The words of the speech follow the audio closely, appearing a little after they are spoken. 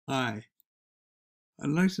Hi, I'd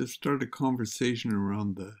like to start a conversation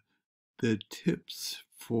around the tips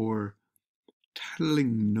for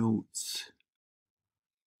titling notes.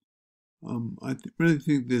 I really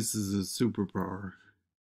think this is a superpower.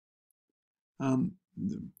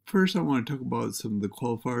 First, I want to talk about some of the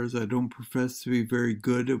qualifiers. I don't profess to be very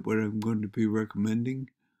good at what I'm going to be recommending.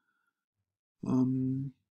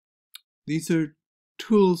 These are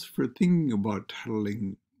tools for thinking about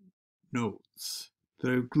titling notes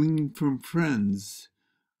that I've gleaned from friends.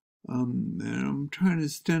 And I'm trying to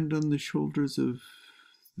stand on the shoulders of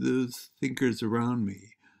those thinkers around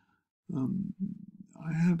me.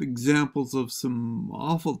 I have examples of some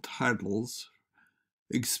awful titles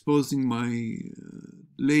exposing my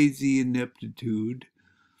lazy ineptitude.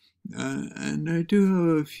 And I do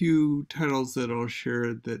have a few titles that I'll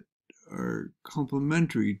share that are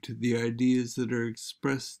complementary to the ideas that are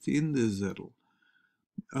expressed in the Zettel.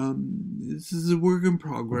 This is a work in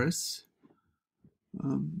progress.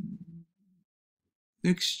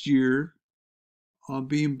 Next year, I'll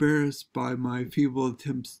be embarrassed by my feeble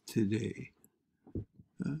attempts today.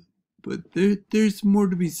 But there's more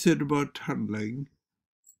to be said about titling,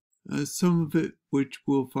 some of it which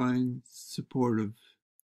we'll find supportive,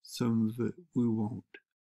 some of it we won't.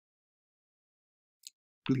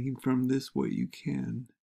 Glean from this what you can.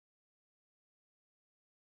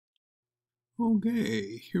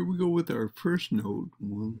 Okay, here we go with our first note.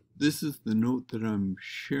 Well, this is the note that I'm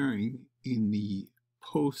sharing in the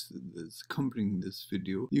post that's accompanying this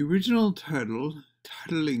video. The original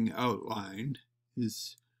titling outline,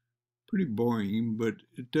 is pretty boring, but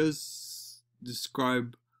it does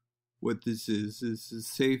describe what this is. It's a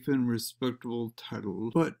safe and respectable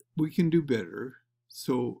title, but we can do better.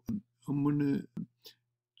 So I'm going to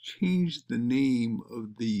change the name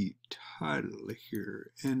of the title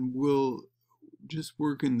here, and we'll just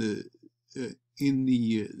work in the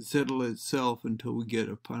Zettel itself until we get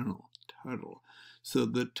a final title. So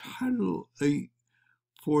the title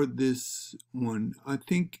for this one, I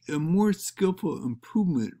think a more skillful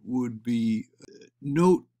improvement would be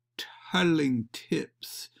note titling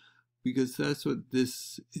tips, because that's what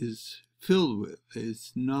this is filled with.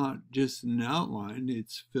 It's not just an outline,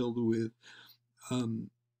 it's filled with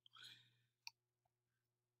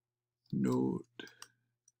note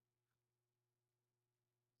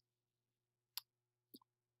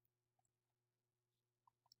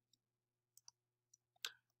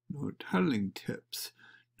titling tips.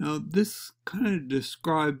 Now this kind of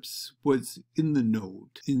describes what's in the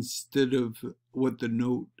note instead of what the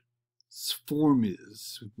note's form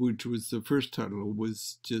is, which was the first title,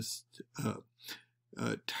 was just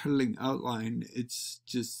titling outline. It's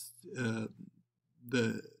just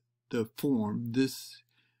the form. This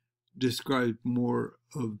describes more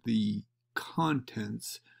of the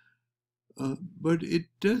contents. But it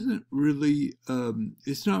doesn't really,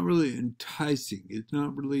 it's not really enticing. It's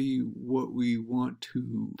not really what we want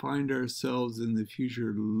to find ourselves in the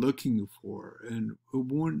future looking for. And it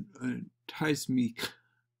won't entice me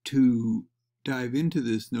to dive into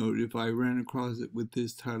this note if I ran across it with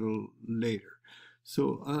this title later.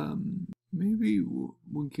 So maybe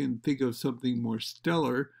we can think of something more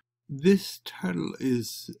stellar. This title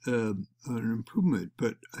is an improvement,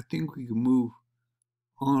 but I think we can move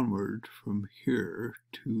onward from here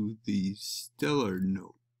to the stellar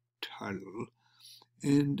note title,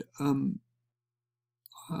 and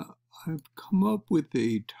I've come up with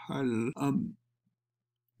a title,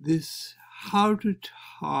 this how to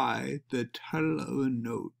tie the title of a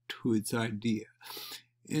note to its idea.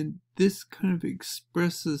 And this kind of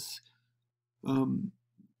expresses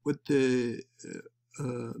what the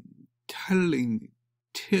titling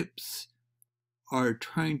tips are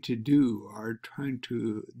trying to do,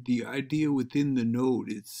 the idea within the note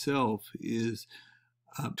itself is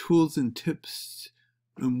tools and tips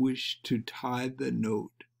in which to tie the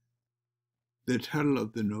note, the title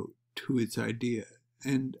of the note, to its idea.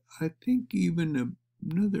 And I think even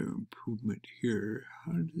another improvement here,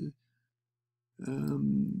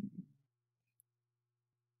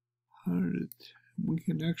 we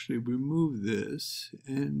can actually remove this,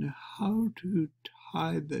 and how to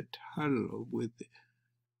tie the title with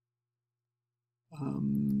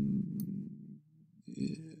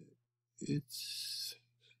it's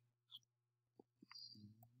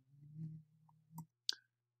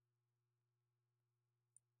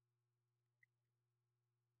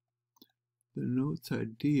the note's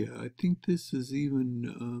idea. I think this is even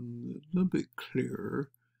a little bit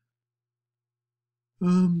clearer.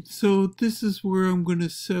 So this is where I'm going to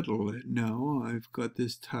settle it now. I've got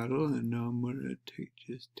this title, and now I'm going to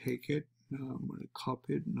just take it. Now I'm going to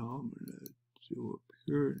copy it. Now I'm going to do up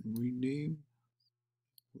here and rename.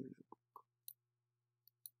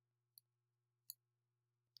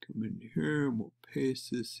 come in here and we'll paste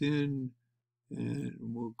this in and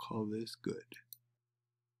we'll call this good.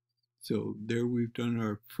 So there we've done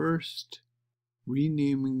our first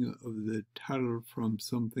renaming of the title from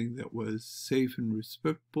something that was safe and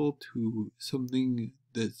respectful to something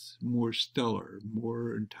that's more stellar,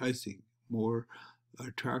 more enticing, more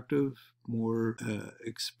attractive, more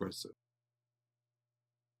expressive.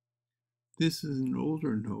 This is an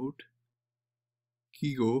older note,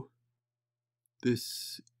 Kigo.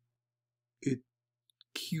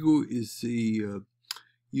 Kigo is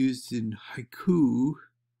used in haiku,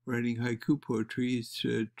 writing haiku poetry. It's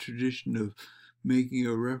a tradition of making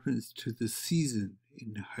a reference to the season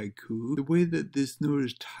in haiku. The way that this note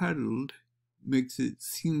is titled makes it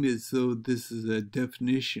seem as though this is a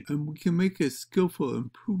definition. And we can make a skillful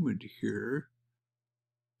improvement here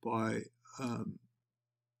by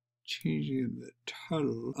changing the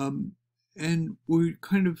title. And we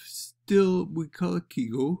kind of we call it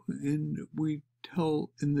Kigo, and we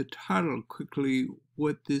tell in the title quickly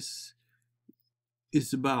what this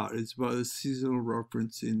is about. It's about a seasonal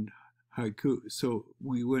reference in haiku. So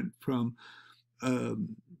we went from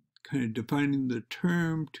kind of defining the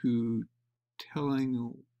term to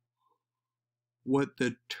telling what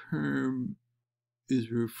the term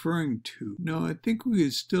is referring to. Now, I think we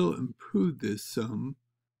can still improve this some.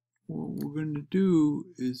 What we're going to do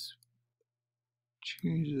is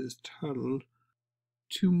change this title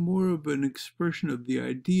to more of an expression of the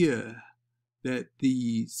idea that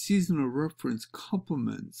the seasonal reference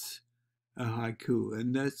complements a haiku,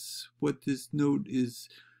 and that's what this note is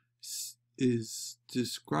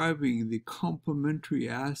describing, the complementary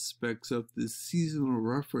aspects of the seasonal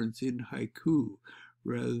reference in haiku,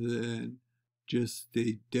 rather than just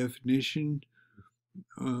a definition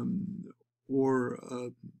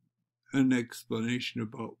or an explanation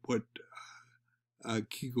about what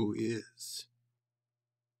Kigo is.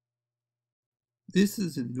 This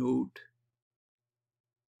is a note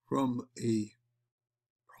from a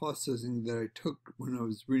processing that I took when I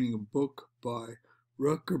was reading a book by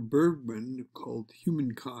Rutger Bregman called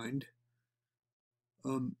Humankind.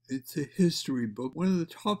 It's a history book. One of the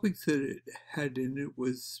topics that it had in it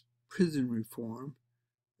was prison reform,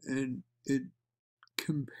 and it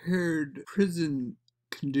compared prison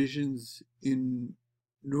conditions in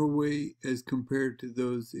Norway as compared to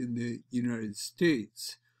those in the United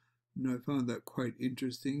States. And I found that quite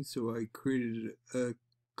interesting, so I created a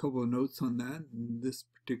couple of notes on that, and this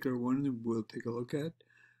particular one we'll take a look at.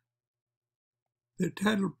 The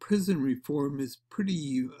title Prison Reform is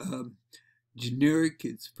pretty generic.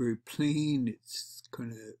 It's very plain. It's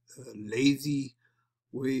kind of a lazy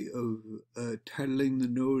way of titling the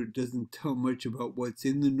note. It doesn't tell much about what's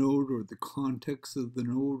in the note or the context of the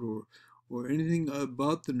note or anything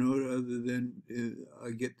about the note other than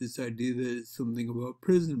I get this idea that it's something about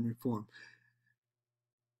prison reform.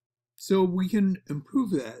 So we can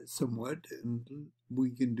improve that somewhat, and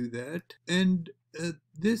we can do that. And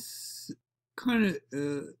this kind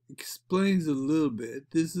of explains a little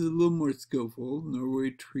bit. This is a little more skillful.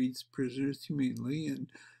 Norway treats prisoners humanely, and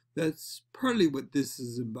that's partly what this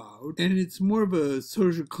is about. And it's more of a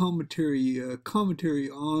social commentary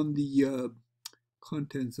on the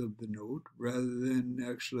contents of the note rather than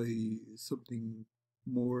actually something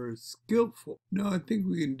more skillful. Now, I think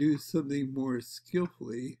we can do something more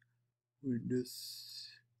skillfully. We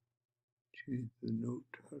just change the note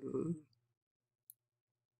title.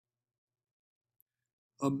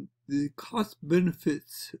 The cost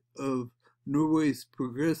benefits of Norway's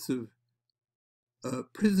progressive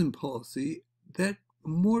prison policy, that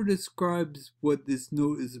more describes what this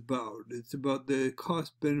note is about. It's about the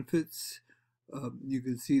cost benefits. You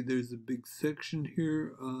can see there's a big section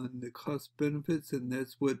here on the cost benefits, and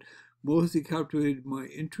that's what mostly captivated my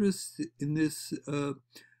interest in this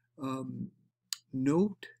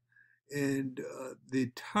note. And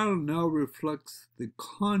the title now reflects the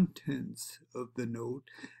contents of the note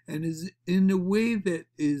and is in a way that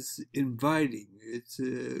is inviting. It's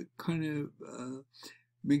kind of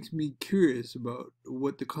makes me curious about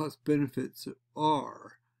what the cost benefits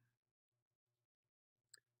are.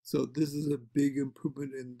 So this is a big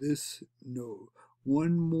improvement in this note.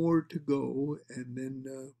 One more to go, and then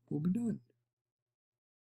we'll be done.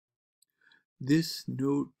 This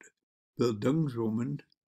note, Bildungsroman,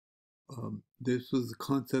 this was a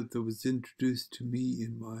concept that was introduced to me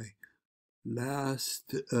in my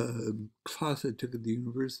last class I took at the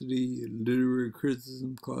university, a literary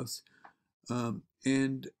criticism class.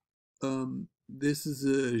 This is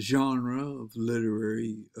a genre of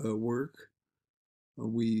literary work.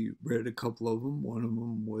 We read a couple of them. One of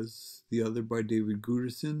them was The Other by David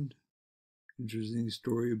Guterson. interesting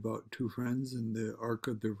story about two friends and the arc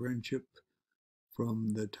of their friendship from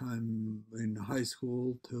the time in high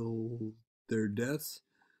school till their deaths.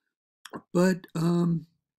 But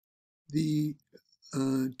the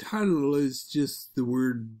title is just the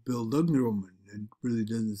word Bildungsroman. It really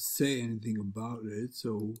doesn't say anything about it,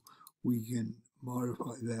 so we can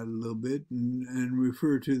modify that a little bit and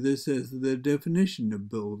refer to this as the definition of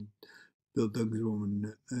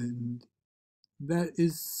Bildungsroman. And that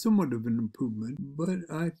is somewhat of an improvement, but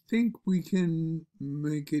I think we can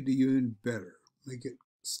make it even better, make it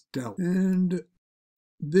stellar. And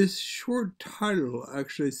this short title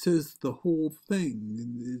actually says the whole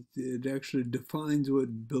thing. It actually defines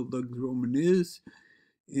what Bildungsroman is,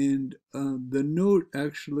 and the note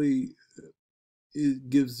actually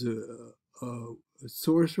gives a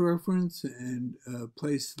source reference and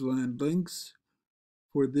place land links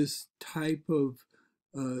for this type of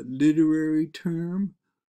literary term.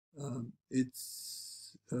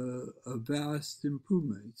 It's a vast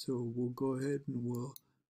improvement. So we'll go ahead and we'll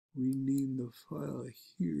rename the file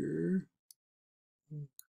here.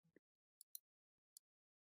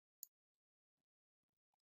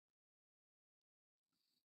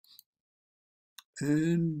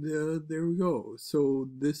 And there we go. So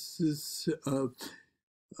this has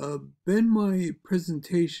been my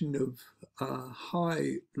presentation of how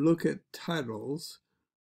I look at titles.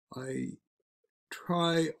 I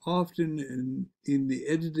try often in the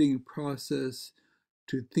editing process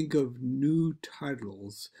to think of new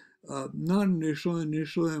titles. Not initially.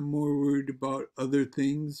 Initially, I'm more worried about other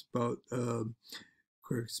things, about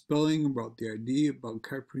correct spelling, about the idea, about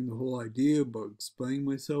capturing the whole idea, about explaining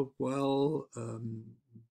myself well,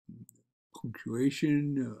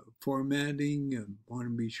 punctuation, formatting. I want to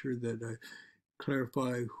be sure that I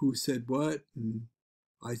clarify who said what, and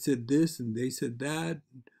I said this and they said that.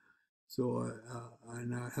 So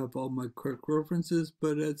and I have all my correct references,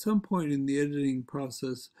 but at some point in the editing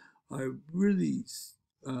process, I really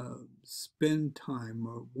spend time,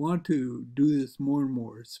 or want to do this more and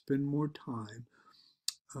more, spend more time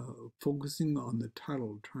focusing on the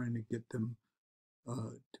title, trying to get them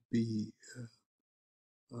to be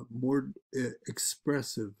more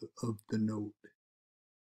expressive of the note.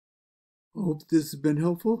 I hope this has been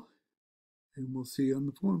helpful, and we'll see you on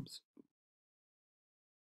the forums.